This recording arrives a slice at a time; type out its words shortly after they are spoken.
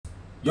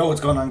Yo,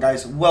 what's going on,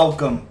 guys?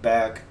 Welcome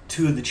back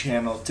to the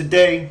channel.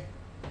 Today,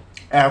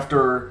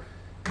 after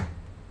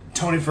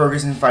Tony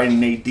Ferguson fighting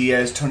Nate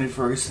Diaz, Tony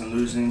Ferguson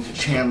losing to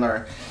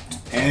Chandler,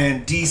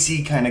 and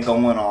DC kind of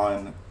going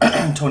on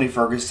Tony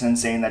Ferguson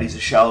saying that he's a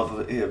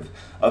shell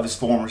of his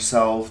former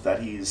self,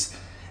 that he's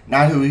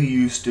not who he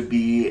used to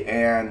be,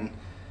 and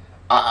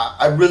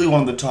I really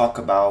wanted to talk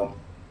about,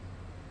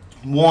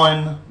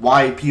 one,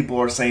 why people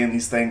are saying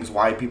these things,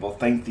 why people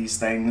think these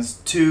things.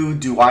 Two,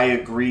 do I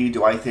agree?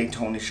 Do I think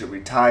Tony should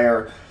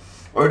retire?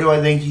 Or do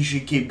I think he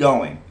should keep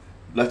going?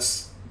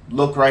 Let's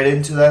look right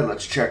into that.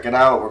 Let's check it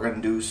out. We're going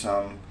to do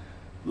some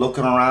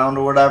looking around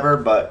or whatever.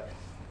 But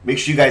make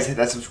sure you guys hit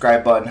that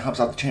subscribe button. It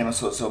helps out the channel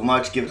so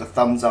much. Give it a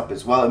thumbs up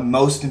as well. And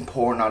most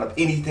important out of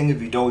anything,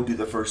 if you don't do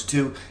the first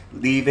two,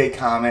 leave a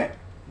comment.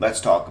 Let's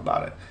talk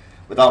about it.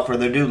 Without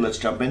further ado, let's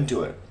jump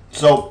into it.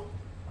 So,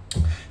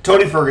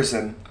 Tony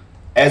Ferguson,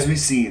 as we've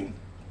seen,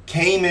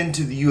 came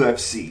into the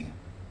UFC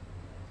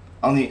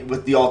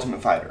with the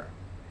Ultimate Fighter,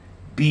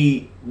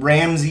 beat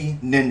Ramsey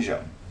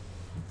Ninja,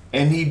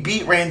 and he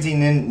beat Ramsey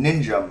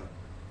Ninja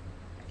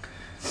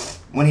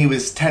when he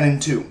was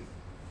 10-2,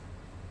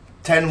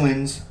 10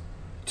 wins,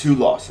 2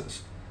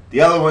 losses.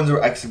 The other ones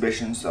were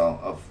exhibitions,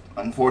 so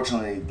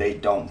unfortunately they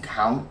don't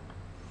count.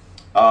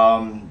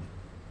 Either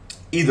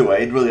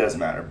way, it really doesn't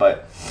matter.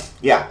 But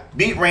yeah,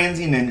 beat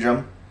Ramsey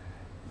Ninja.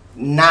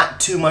 Not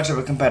too much of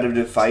a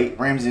competitive fight.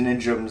 Ramsey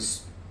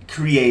Ninja's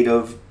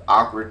creative,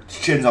 awkward,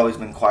 chin's always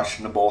been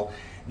questionable.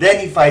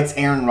 Then he fights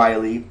Aaron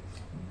Riley,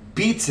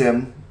 beats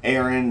him.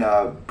 Aaron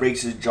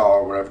breaks his jaw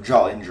or whatever,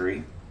 jaw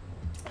injury.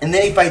 And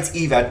then he fights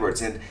Yves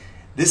Edwards. And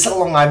this is how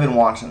long I've been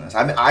watching this.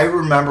 I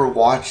remember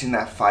watching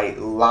that fight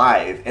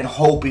live and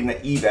hoping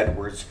that Yves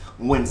Edwards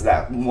won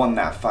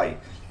that fight.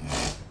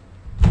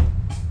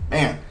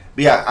 Man.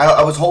 But yeah,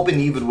 I was hoping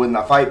he would win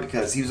that fight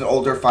because he was an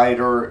older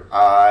fighter.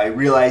 I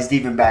realized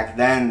even back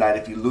then that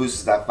if he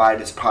loses that fight,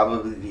 it's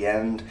probably the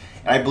end.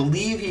 And I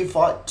believe he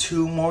fought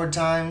 2 more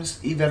times,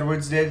 Yves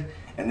Edwards did,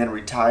 and then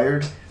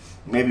retired.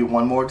 Maybe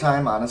 1 more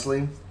time,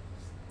 honestly.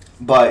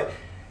 But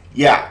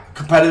yeah,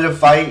 competitive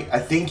fight. I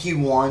think he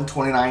won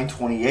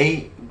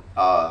 29-28.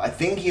 I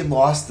think he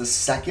lost the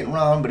second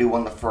round, but he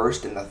won the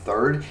first and the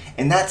third.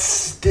 And that's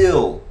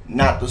still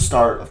not the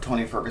start of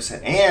Tony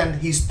Ferguson. And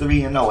he's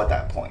 3-0 at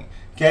that point.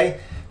 Okay,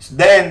 so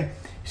then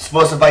he's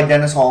supposed to fight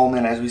Dennis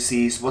Hallman, as we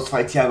see. He's supposed to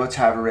fight Thiago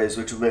Tavares,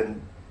 which would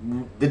have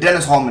been the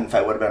Dennis Hallman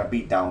fight would have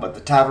been a beatdown, but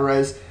the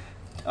Tavares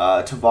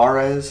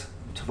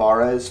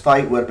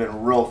fight would have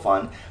been real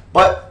fun.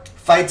 But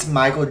fights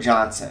Michael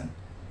Johnson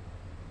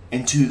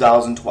in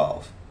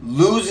 2012,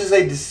 loses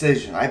a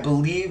decision. I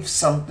believe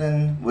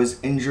something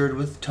was injured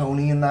with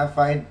Tony in that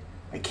fight.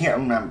 I can't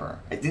remember.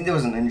 I think there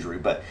was an injury,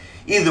 but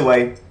either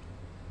way,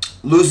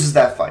 loses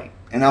that fight.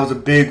 And that was a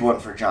big one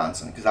for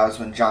Johnson because that was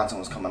when Johnson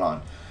was coming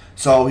on.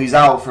 So he's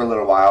out for a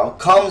little while.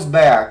 Comes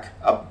back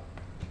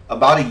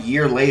about a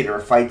year later.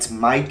 Fights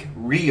Mike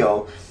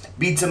Rio.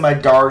 Beats him by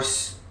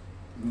Darce.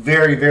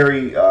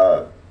 Very,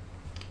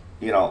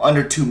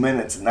 under 2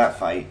 minutes in that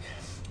fight.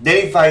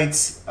 Then he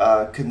fights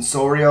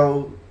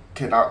Consorio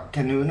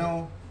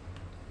Kikuno.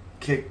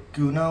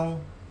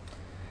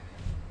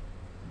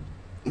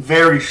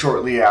 Very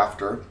shortly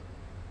after.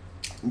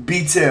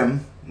 Beats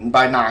him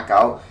by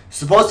knockout.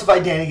 Supposed to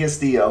fight Danny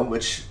Castillo,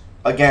 which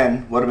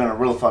again would have been a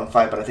real fun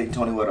fight, but I think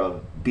Tony would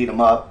have beat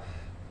him up.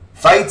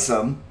 Fights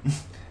him,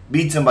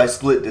 beats him by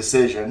split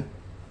decision,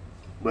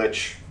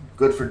 which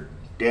good for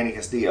Danny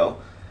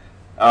Castillo.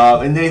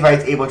 And then he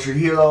fights Abel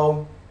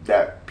Trujillo,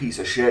 that piece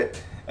of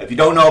shit. If you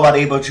don't know about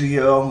Abel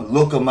Trujillo,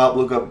 look him up.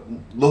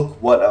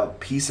 Look what a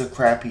piece of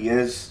crap he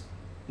is.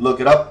 Look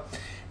it up.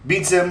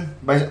 Beats him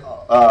by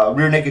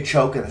rear naked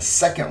choke in the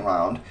second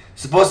round.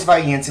 Supposed to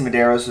fight Yancy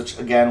Medeiros, which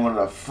again, one of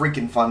a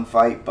freaking fun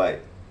fight,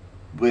 but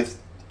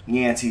with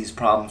Yancy's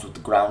problems with the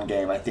ground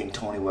game, I think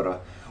Tony would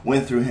have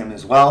went through him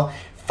as well.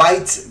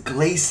 Fights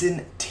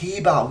Gleison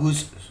Tibau,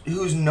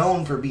 who's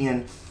known for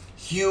being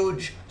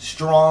huge,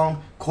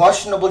 strong,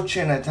 questionable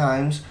chin at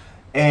times,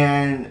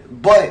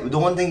 but the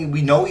one thing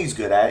we know he's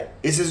good at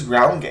is his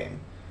ground game.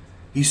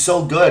 He's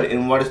so good,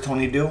 and what does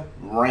Tony do?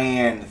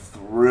 Ran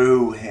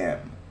through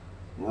him.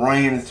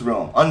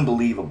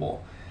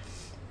 Unbelievable.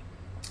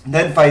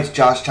 Then fights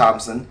Josh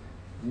Thompson.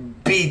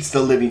 Beats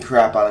the living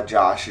crap out of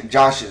Josh. And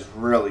Josh is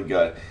really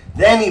good.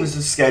 Then he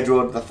was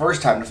scheduled the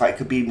first time to fight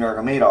Khabib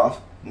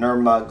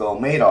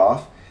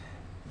Nurmagomedov.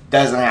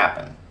 Doesn't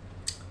happen.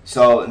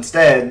 So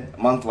instead, a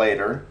month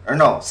later,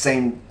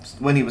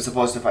 when he was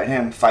supposed to fight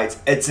him, fights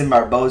Edson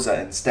Barboza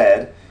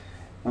instead.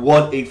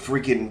 What a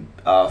freaking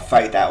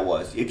fight that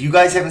was. If you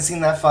guys haven't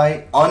seen that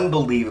fight,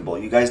 unbelievable.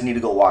 You guys need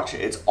to go watch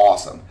it. It's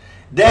awesome.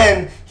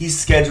 Then he's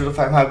scheduled to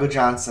fight Michael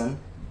Johnson.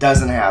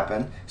 Doesn't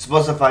happen.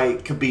 Supposed to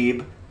fight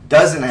Khabib.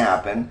 Doesn't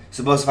happen.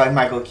 Supposed to fight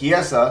Michael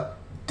Chiesa.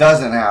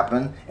 Doesn't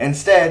happen.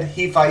 Instead,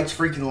 he fights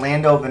freaking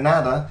Lando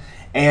Venata.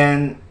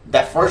 And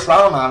that first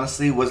round,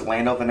 honestly, was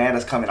Lando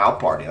Venata's coming out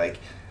party. Like,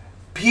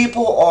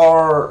 people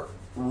are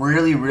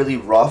really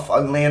rough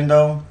on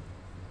Lando.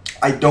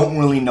 I don't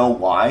really know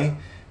why.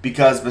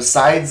 because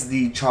besides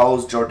the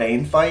Charles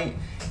Jourdain fight,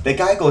 the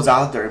guy goes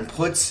out there and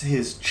puts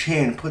his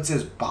chin, puts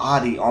his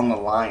body on the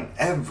line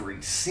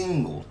every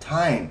single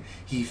time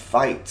he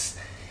fights.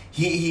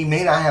 He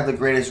may not have the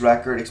greatest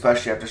record,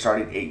 especially after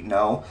starting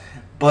 8-0,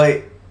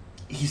 but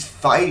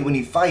when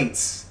he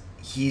fights,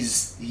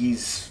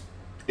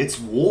 it's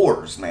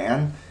wars,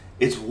 man.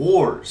 It's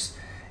wars.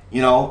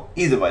 You know,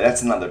 either way,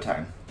 that's another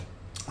time.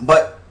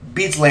 But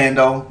beats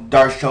Lando,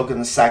 Darce choke in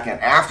the second,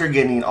 after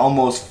getting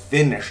almost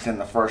finished in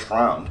the first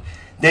round.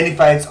 Then he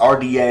fights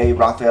RDA,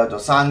 Rafael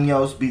Dos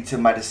Anjos, beats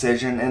him by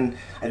decision, and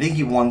I think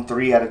he won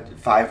 3 out of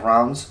 5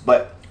 rounds,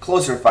 but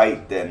closer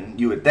fight than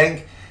you would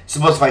think.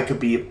 Supposed to fight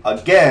Khabib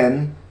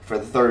again for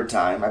the 3rd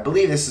time. I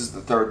believe this is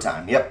the 3rd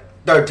time.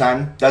 Yep, 3rd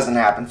time. Doesn't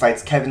happen.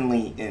 Fights Kevin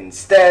Lee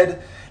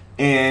instead.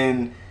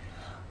 And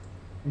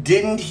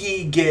didn't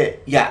he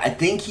get... Yeah, I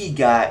think he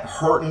got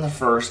hurt in the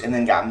first and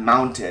then got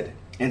mounted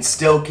and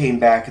still came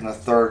back in the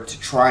 3rd to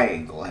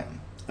triangle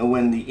him and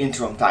win the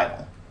interim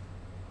title.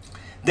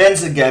 Then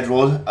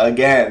scheduled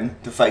again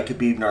to fight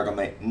Khabib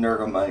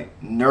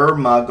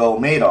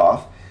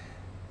Nurmagomedov.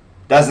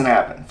 Doesn't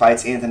happen.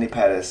 Fights Anthony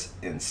Pettis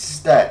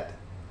instead.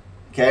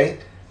 Okay?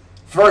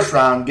 First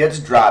round, gets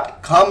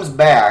dropped, comes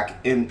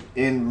back, and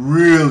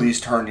really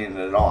is turning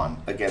it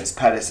on against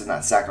Pettis in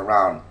that second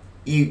round.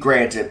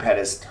 Granted,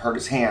 Pettis hurt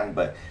his hand,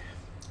 but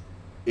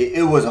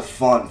it was a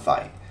fun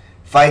fight.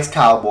 Fights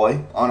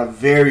Cowboy on a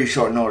very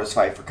short notice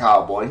fight for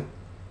Cowboy.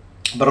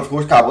 But of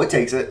course, Cowboy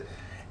takes it.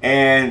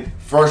 And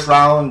first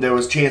round, there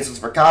was chances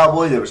for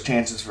Cowboy, there was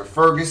chances for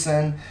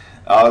Ferguson.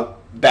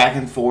 Back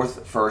and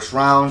forth first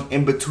round.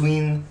 In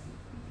between,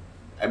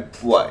 in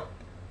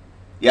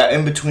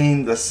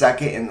between the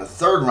second and the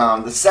 3rd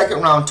round. The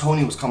second round,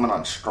 Tony was coming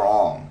on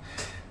strong.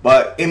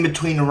 But in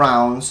between the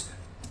rounds,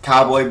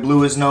 Cowboy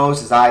blew his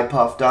nose, his eye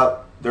puffed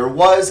up. There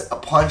was a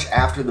punch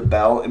after the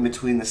bell in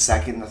between the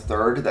 2nd and the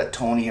 3rd that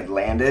Tony had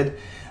landed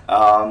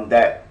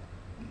that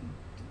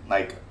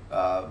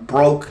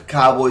broke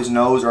Cowboy's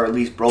nose, or at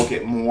least broke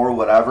it more,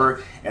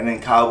 whatever. And then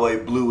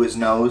Cowboy blew his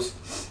nose,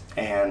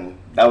 and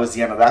that was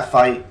the end of that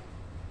fight.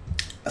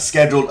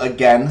 Scheduled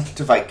again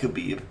to fight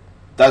Khabib.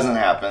 Doesn't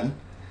happen.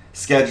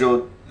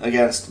 Scheduled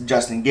against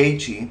Justin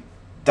Gaethje.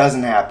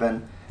 Doesn't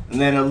happen. And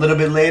then a little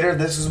bit later,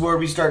 this is where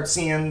we start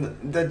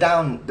seeing the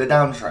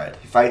downtrend.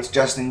 He fights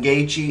Justin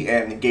Gaethje,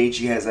 and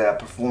Gaethje has a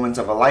performance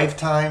of a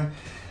lifetime.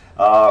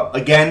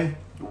 Again,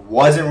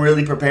 wasn't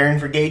really preparing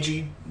for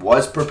Gaethje.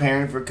 Was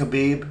preparing for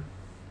Khabib.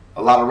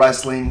 A lot of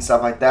wrestling,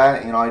 stuff like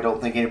that. You know, I don't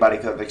think anybody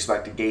could have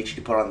expected Gaethje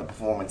to put on the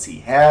performance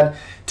he had.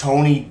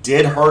 Tony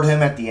did hurt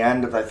him at the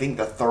end of, I think,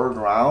 the 3rd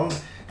round.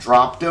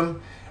 Dropped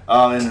him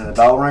in the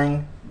bell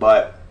ring.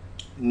 But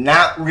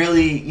not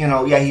really, you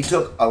know, yeah, he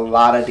took a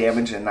lot of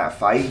damage in that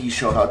fight. He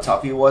showed how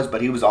tough he was,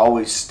 but he was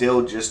always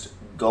still just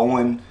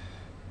going,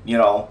 you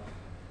know,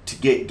 to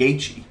get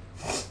Gaethje.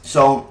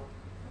 So,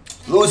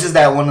 loses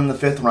that one in the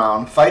 5th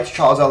round. Fights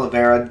Charles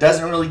Oliveira.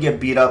 Doesn't really get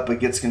beat up, but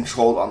gets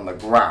controlled on the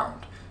ground.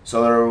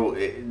 So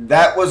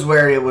that was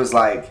where it was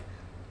like,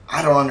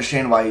 I don't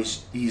understand why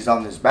he's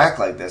on his back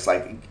like this.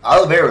 Like,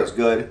 Oliveira is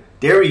good.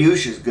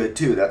 Dariush is good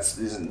too. That's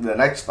the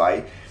next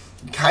fight.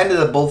 Kind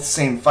of both the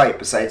same fight,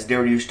 besides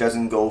Dariush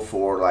doesn't go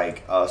for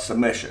like a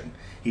submission.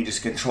 He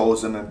just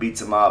controls him and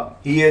beats him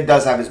up. He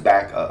does have his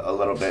back a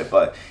little bit,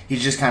 but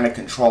he's just kind of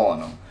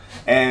controlling him.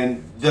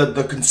 And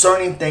the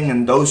concerning thing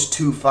in those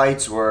 2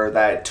 fights were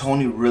that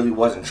Tony really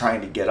wasn't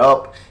trying to get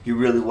up. He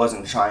really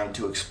wasn't trying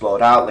to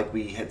explode out like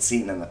we had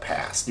seen in the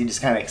past. He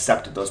just kind of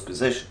accepted those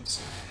positions.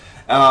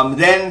 So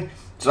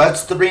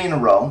that's 3 in a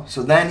row.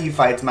 So then he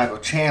fights Michael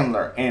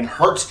Chandler and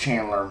hurts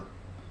Chandler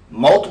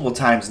multiple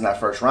times in that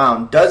first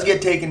round. Does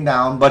get taken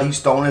down, but he's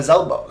throwing his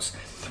elbows.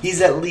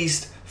 He's at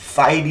least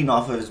fighting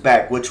off of his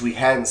back, which we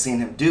hadn't seen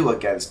him do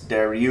against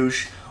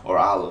Dariush or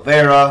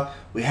Oliveira.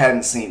 We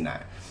hadn't seen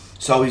that.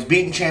 So he's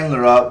beating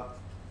Chandler up.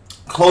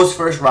 Close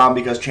first round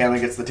because Chandler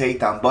gets the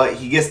takedown. But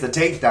he gets the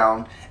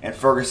takedown and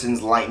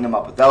Ferguson's lighting him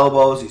up with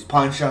elbows. He's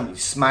punching him.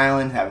 He's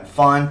smiling, having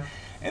fun.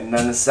 And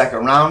then the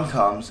second round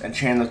comes and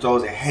Chandler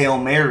throws a Hail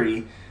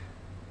Mary,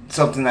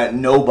 something that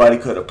nobody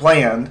could have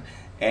planned,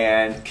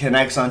 and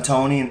connects on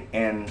Tony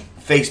and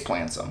face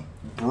plants him.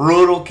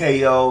 Brutal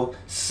KO.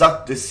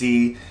 Sucked to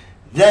see.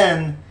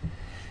 Then,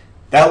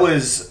 that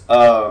was...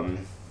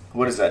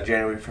 what is that?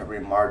 January,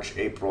 February, March,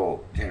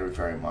 April,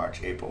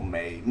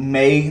 May.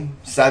 May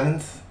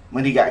 7th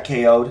when he got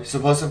KO'd.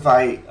 Supposed to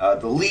fight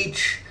the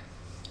Leech.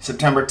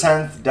 September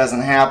 10th,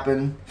 doesn't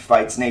happen.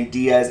 Fights Nate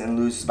Diaz and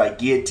loses by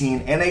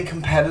guillotine in a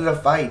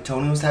competitive fight.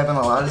 Tony was having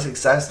a lot of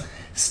success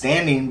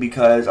standing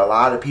because a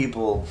lot of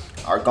people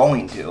are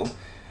going to.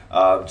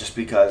 Just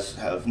because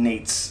of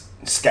Nate's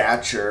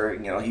stature.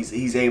 You know,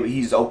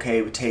 he's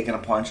okay with taking a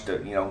punch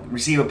to, you know,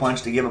 receive a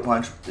punch to give a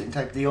punch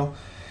type deal.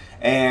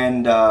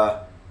 And...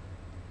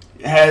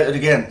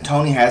 again,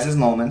 Tony has his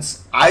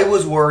moments. I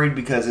was worried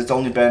because it's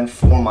only been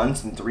 4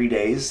 months and 3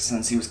 days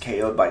since he was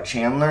KO'd by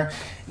Chandler.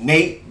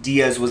 Nate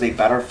Diaz was a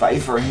better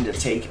fight for him to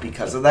take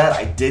because of that.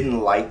 I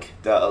didn't like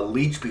the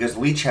Leech because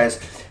Leech has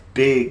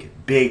big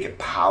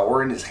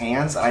power in his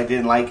hands. I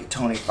didn't like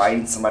Tony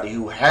fighting somebody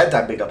who had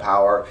that big of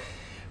power,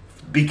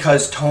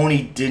 because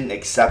Tony didn't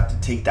accept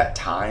to take that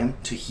time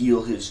to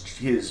heal his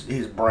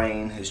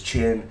brain, his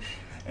chin,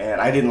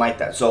 and I didn't like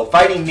that. So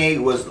fighting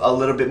Nate was a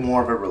little bit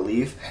more of a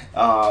relief.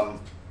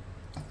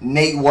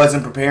 Nate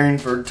wasn't preparing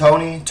for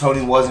Tony.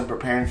 Tony wasn't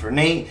preparing for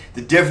Nate.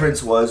 The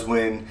difference was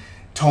when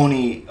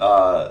Tony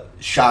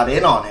shot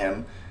in on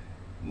him,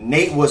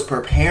 Nate was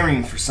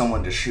preparing for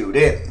someone to shoot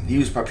in. He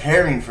was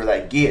preparing for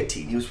that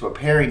guillotine. He was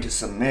preparing to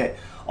submit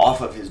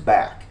off of his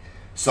back.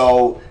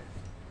 So,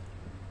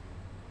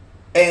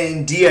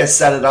 and Diaz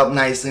set it up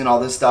nicely and all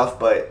this stuff,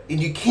 but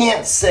you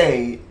can't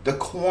say the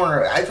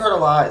corner. I've heard a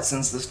lot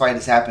since this fight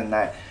has happened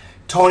that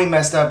Tony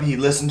messed up, he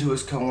listened to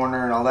his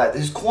corner and all that.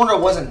 His corner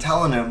wasn't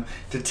telling him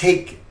to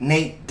take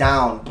Nate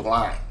down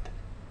blind.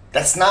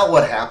 That's not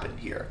what happened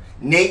here.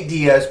 Nate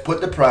Diaz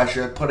put the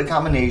pressure, put a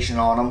combination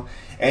on him,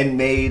 and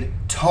made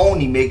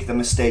Tony make the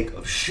mistake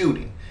of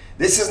shooting.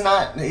 This is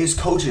not his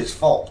coach's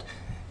fault.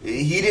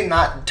 He did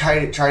not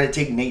try to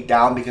take Nate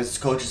down because his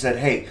coach said,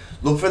 hey,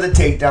 look for the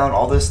takedown,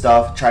 all this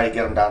stuff, try to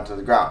get him down to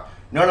the ground.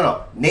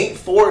 No. Nate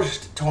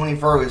forced Tony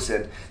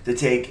Ferguson to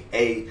take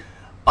a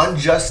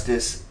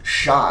injustice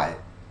shot,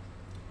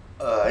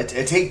 a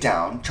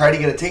takedown, try to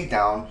get a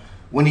takedown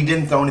when he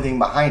didn't throw anything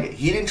behind it.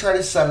 He didn't try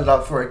to set it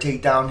up for a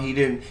takedown.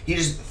 He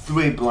just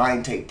threw a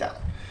blind takedown.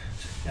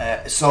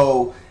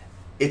 So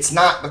it's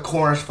not the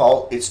corner's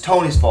fault. It's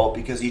Tony's fault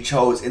because he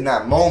chose in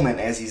that moment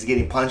as he's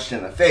getting punched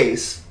in the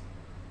face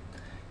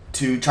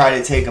to try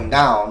to take him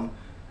down.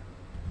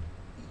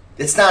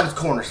 It's not his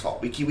corner's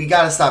fault. We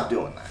got to stop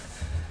doing that.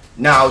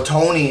 Now,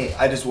 Tony,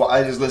 I just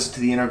listened to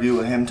the interview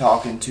with him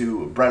talking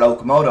to Brett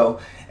Okamoto,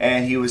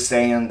 and he was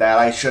saying that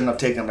I shouldn't have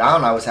taken him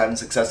down. I was having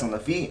success on the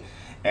feet.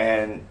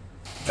 And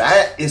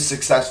that is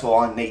successful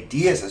on Nate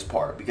Diaz's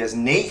part, because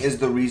Nate is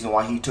the reason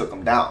why he took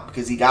him down,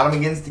 because he got him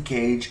against the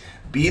cage,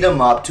 beat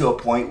him up to a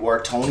point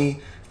where Tony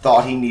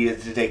thought he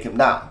needed to take him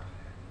down.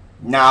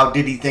 Now,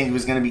 did he think it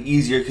was going to be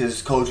easier because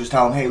his coach was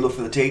telling him, hey, look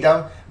for the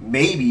takedown?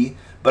 Maybe.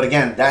 But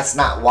again, that's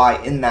not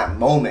why in that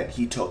moment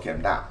he took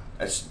him down.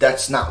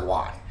 That's not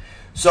why.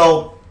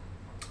 So,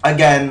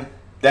 again,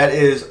 that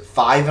is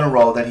 5 in a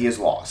row that he has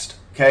lost.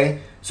 Okay?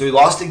 So he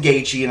lost to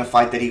Gaethje in a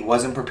fight that he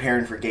wasn't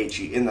preparing for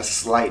Gaethje in the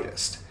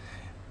slightest.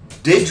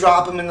 Did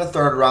drop him in the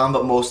 3rd round,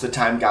 but most of the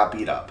time got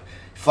beat up.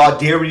 Fought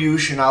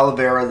Dariush and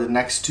Oliveira the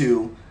next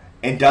 2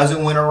 and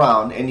doesn't win a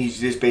round, and he's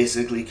just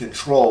basically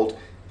controlled.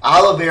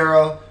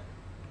 Oliveira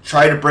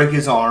tried to break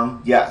his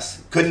arm,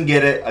 yes. Couldn't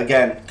get it,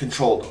 again,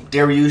 controlled him.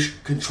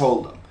 Dariush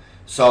controlled him.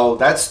 So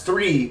that's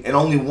 3, and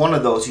only one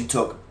of those he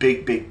took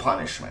big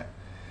punishment.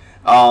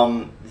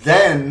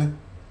 Then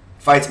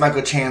fights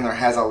Michael Chandler,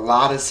 has a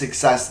lot of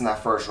success in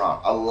that 1st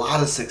round. A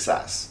lot of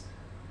success.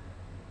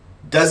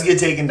 Does get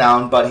taken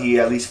down, but he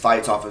at least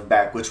fights off his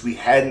back, which we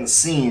hadn't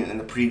seen in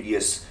the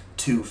previous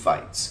 2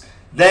 fights.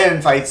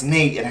 Then fights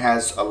Nate and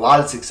has a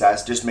lot of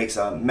success, just makes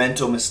a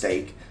mental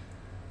mistake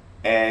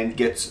and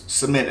gets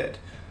submitted.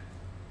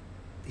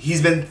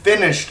 He's been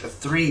finished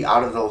 3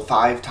 out of the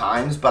 5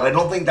 times, but I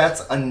don't think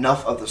that's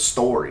enough of the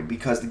story,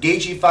 because the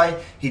Gaethje fight,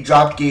 he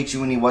dropped Gaethje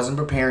when he wasn't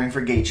preparing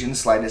for Gaethje in the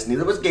slightest.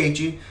 Neither was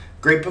Gaethje.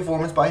 Great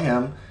performance by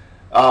him.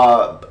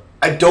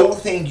 I don't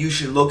think you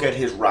should look at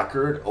his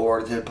record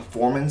or the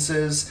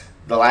performances,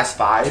 the last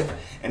 5,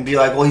 and be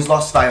like, well, he's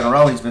lost 5 in a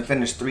row and he's been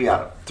finished 3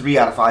 out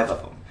of 5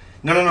 of them.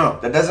 No.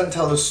 That doesn't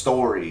tell the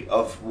story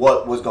of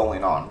what was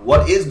going on.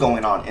 What is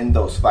going on in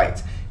those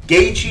fights?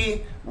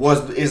 Gaethje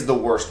is the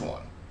worst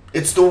one.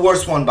 It's the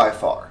worst one by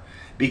far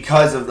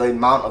because of the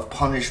amount of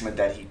punishment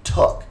that he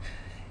took.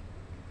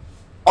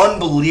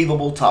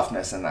 Unbelievable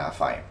toughness in that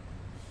fight.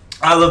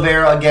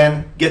 Oliveira,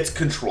 again, gets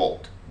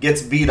controlled,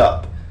 gets beat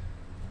up.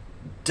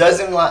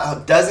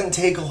 Doesn't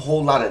take a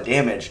whole lot of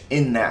damage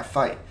in that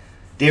fight.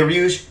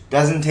 Dariush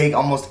doesn't take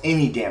almost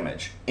any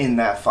damage in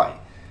that fight.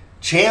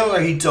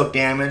 Chandler, he took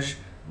damage,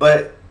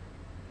 but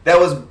that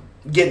was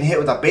getting hit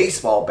with a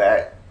baseball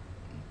bat,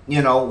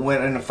 you know,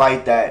 when in a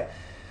fight that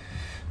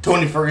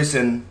Tony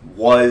Ferguson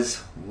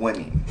was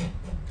winning.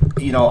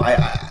 You know,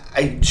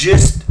 I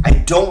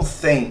don't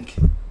think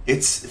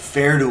it's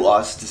fair to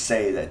us to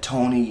say that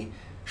Tony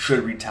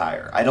should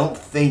retire. I don't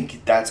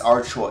think that's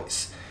our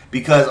choice.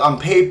 Because on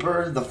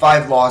paper, the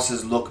 5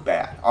 losses look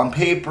bad. On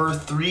paper,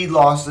 3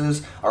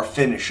 losses are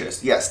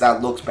finishes. Yes,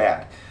 that looks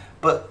bad.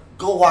 But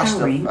go watch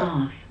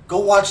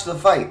the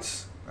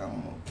fights. I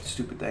don't know,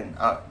 stupid thing.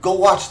 Go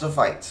watch the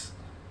fights.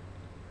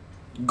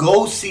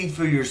 Go see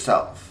for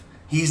yourself.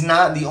 He's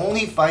not the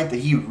only fight that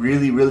he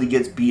really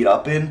gets beat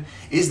up in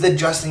is the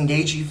Justin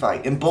Gaethje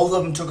fight, and both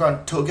of them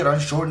took it on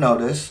short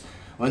notice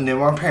when they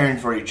weren't preparing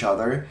for each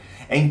other.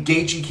 And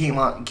Gaethje came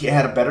out,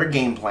 had a better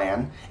game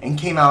plan, and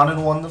came out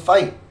and won the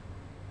fight.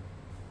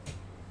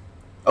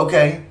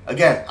 Okay,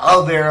 again,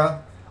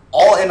 Oliveira,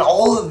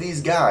 all of these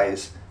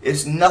guys,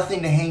 it's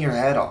nothing to hang your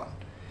head on.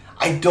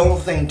 I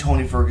don't think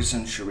Tony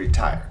Ferguson should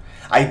retire.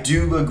 I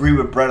do agree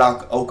with Brett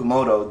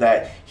Okamoto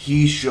that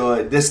he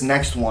should. This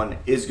next one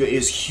is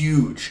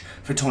huge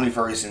for Tony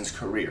Ferguson's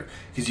career,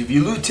 because if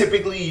you lose,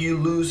 typically you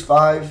lose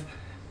 5,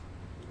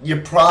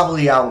 you're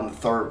probably out in the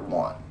third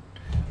one.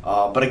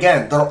 But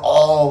again, they're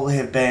all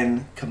have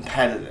been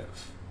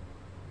competitive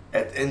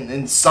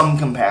in some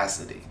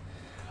capacity.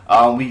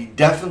 We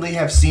definitely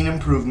have seen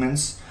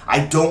improvements.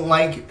 I don't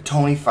like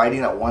Tony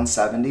fighting at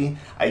 170.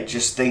 I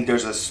just think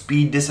there's a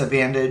speed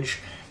disadvantage.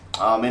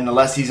 And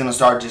unless he's going to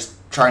start just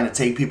trying to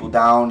take people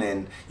down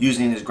and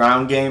using his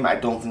ground game, I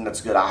don't think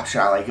that's a good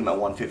option. I like him at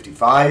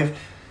 155.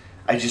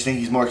 I just think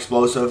he's more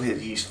explosive.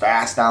 He's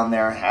fast down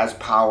there, has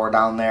power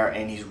down there,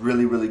 and he's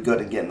really, really good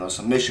at getting those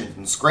submissions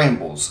and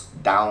scrambles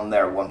down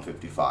there at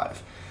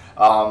 155.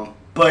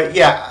 But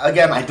yeah,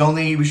 again, I don't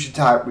think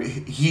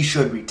he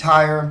should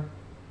retire.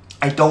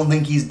 I don't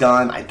think he's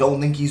done. I don't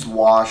think he's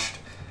washed.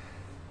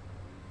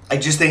 I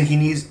just think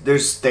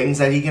there's things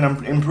that he can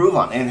improve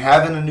on. And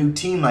having a new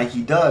team like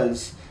he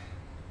does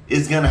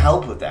is going to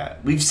help with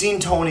that. We've seen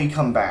Tony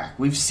come back.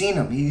 We've seen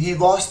him. He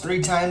lost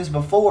 3 times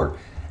before.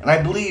 And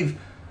I believe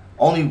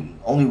only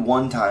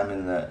one time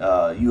in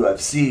the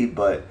UFC,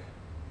 but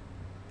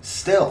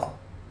still.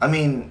 I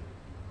mean,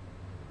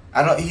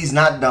 he's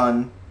not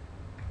done.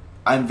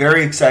 I'm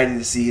very excited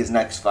to see his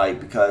next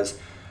fight because,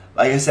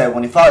 like I said,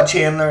 when he fought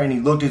Chandler and he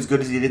looked as good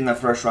as he did in that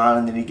first round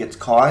and then he gets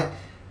caught,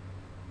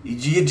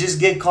 you just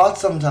get caught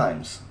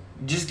sometimes.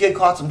 You just get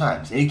caught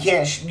sometimes. And you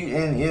can't.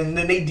 And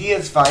the Nate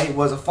Diaz fight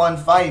was a fun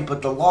fight,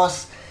 but the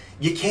loss,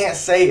 you can't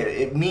say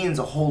it means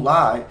a whole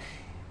lot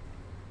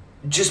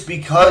just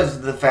because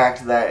of the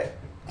fact that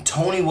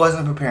Tony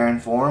wasn't preparing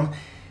for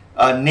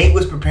him. Nate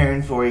was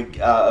preparing for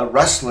a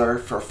wrestler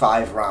for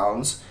 5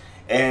 rounds,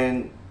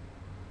 and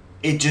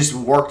it just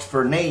worked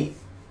for Nate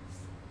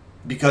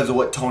because of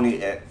what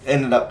Tony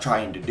ended up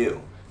trying to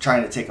do,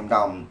 trying to take him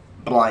down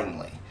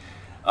blindly.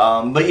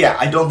 But yeah,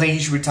 I don't think he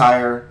should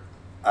retire.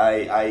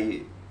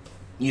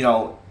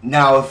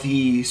 Now if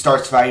he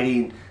starts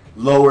fighting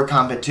lower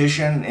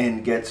competition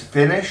and gets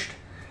finished,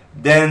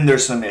 then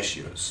there's some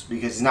issues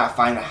because he's not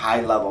fighting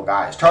high-level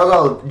guys.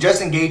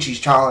 Justin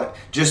Gaethje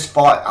just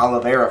fought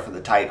Oliveira for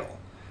the title.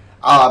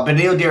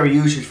 Beneil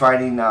Dariush is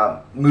fighting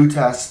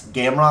Mutas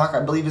Gamrot,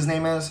 I believe his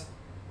name is.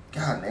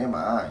 God, name my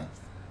eye.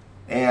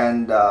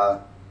 And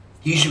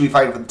he should be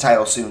fighting for the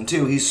title soon,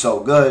 too. He's so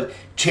good.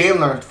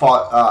 Chandler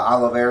fought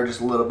Oliveira just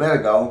a little bit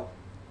ago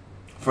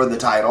for the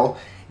title.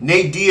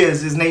 Nate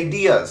Diaz is Nate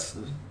Diaz.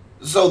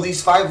 So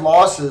these 5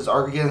 losses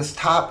are against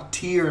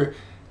top-tier,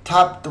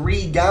 top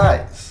 3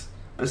 guys.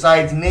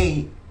 Besides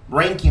Nate,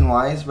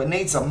 ranking-wise, but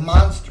Nate's a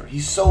monster.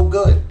 He's so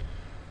good.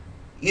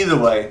 Either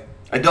way,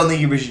 I don't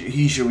think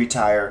he should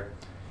retire.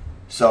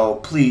 So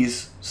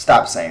please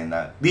stop saying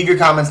that. Leave your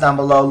comments down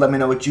below. Let me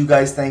know what you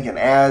guys think. And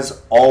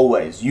as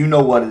always, you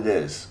know what it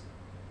is.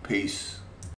 Peace.